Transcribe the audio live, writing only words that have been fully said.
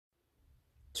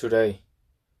today.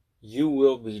 You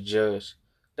will be judged.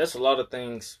 That's a lot of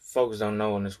things folks don't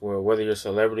know in this world. Whether you're a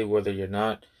celebrity, whether you're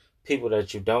not, people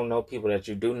that you don't know, people that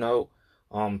you do know,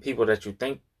 people that you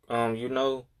think you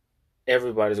know,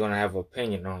 everybody's gonna have an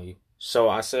opinion on you. So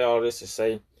I say all this to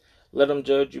say, let them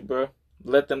judge you, bro.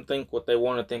 Let them think what they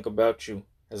want to think about you.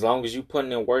 As long as you put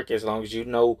in work, as long as you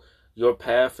know your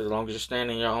path, as long as you're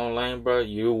standing in your own lane, bro,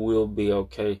 you will be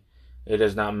okay. It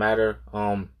does not matter.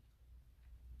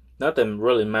 Nothing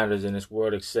really matters in this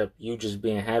world except you just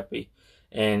being happy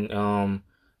and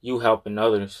you helping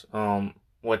others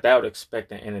without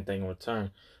expecting anything in return.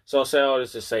 So I say all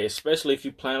this to say, especially if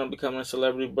you plan on becoming a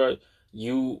celebrity, bro,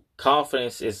 you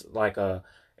confidence is like a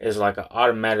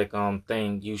automatic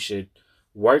thing you should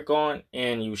work on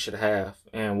and you should have.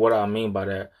 And what I mean by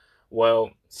that,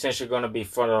 well, since you're gonna be in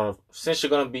front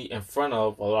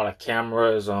of a lot of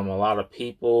cameras, a lot of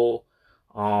people,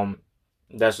 um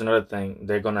that's another thing.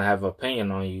 They're gonna have an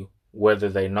opinion on you, whether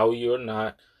they know you or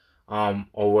not,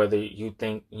 or whether you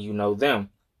think you know them.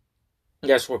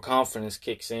 That's where confidence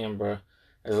kicks in, bro.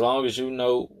 As long as you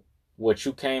know what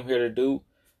you came here to do,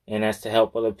 and that's to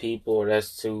help other people, or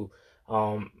that's to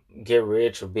um, get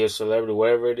rich or be a celebrity,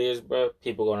 whatever it is, bro,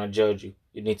 people are gonna judge you.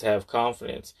 You need to have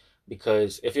confidence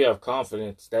because if you have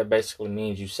confidence, that basically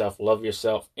means you self-love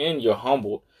yourself and you're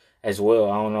humbled as well.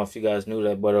 I don't know if you guys knew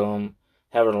that, but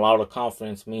having a lot of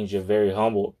confidence means you're very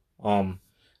humbled. And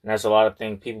that's a lot of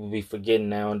things people be forgetting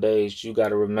nowadays. You got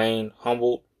to remain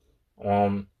humbled.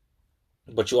 Um,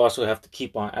 but you also have to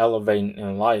keep on elevating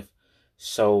in life.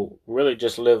 So really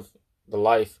just live the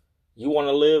life you want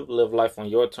to live life on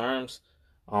your terms.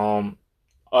 Um,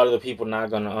 Other people not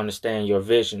going to understand your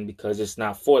vision because it's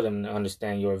not for them to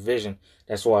understand your vision.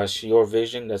 That's why it's your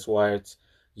vision. That's why it's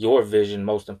your vision,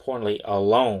 most importantly,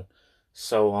 alone.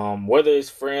 So whether it's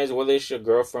friends, whether it's your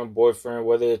girlfriend, boyfriend,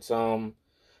 whether it's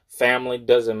family,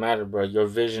 doesn't matter, bro. Your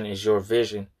vision is your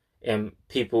vision. And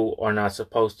people are not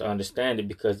supposed to understand it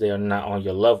because they are not on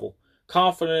your level.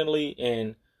 Confidently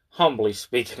and humbly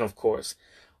speaking, of course.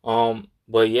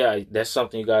 But yeah, that's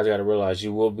something you guys got to realize.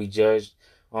 You will be judged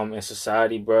in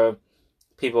society, bro.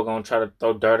 People are gonna try to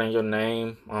throw dirt on your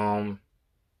name,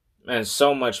 and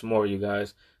so much more, you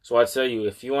guys. So I tell you,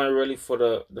 if you ain't really for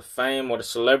the fame or the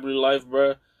celebrity life,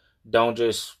 bro, don't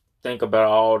just think about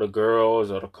all the girls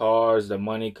or the cars, the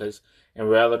money, because in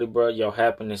reality, bro, your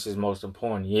happiness is most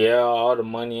important. Yeah, all the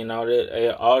money and all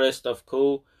that stuff,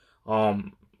 cool.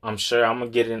 I'm sure I'm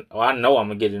gonna get in. I know I'm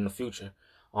gonna get it in the future.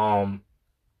 Um,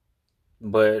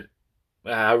 but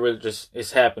I really just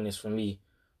it's happiness for me.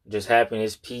 Just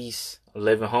happiness, peace,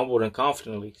 living humble and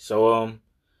confidently. So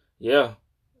yeah,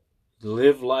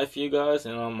 live life, you guys,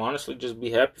 and honestly just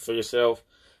be happy for yourself.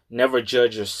 Never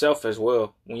judge yourself as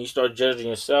well. When you start judging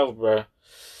yourself, bro,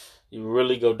 you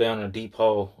really go down a deep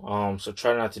hole. So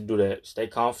try not to do that. Stay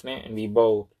confident and be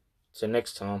bold. Till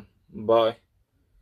next time. Bye.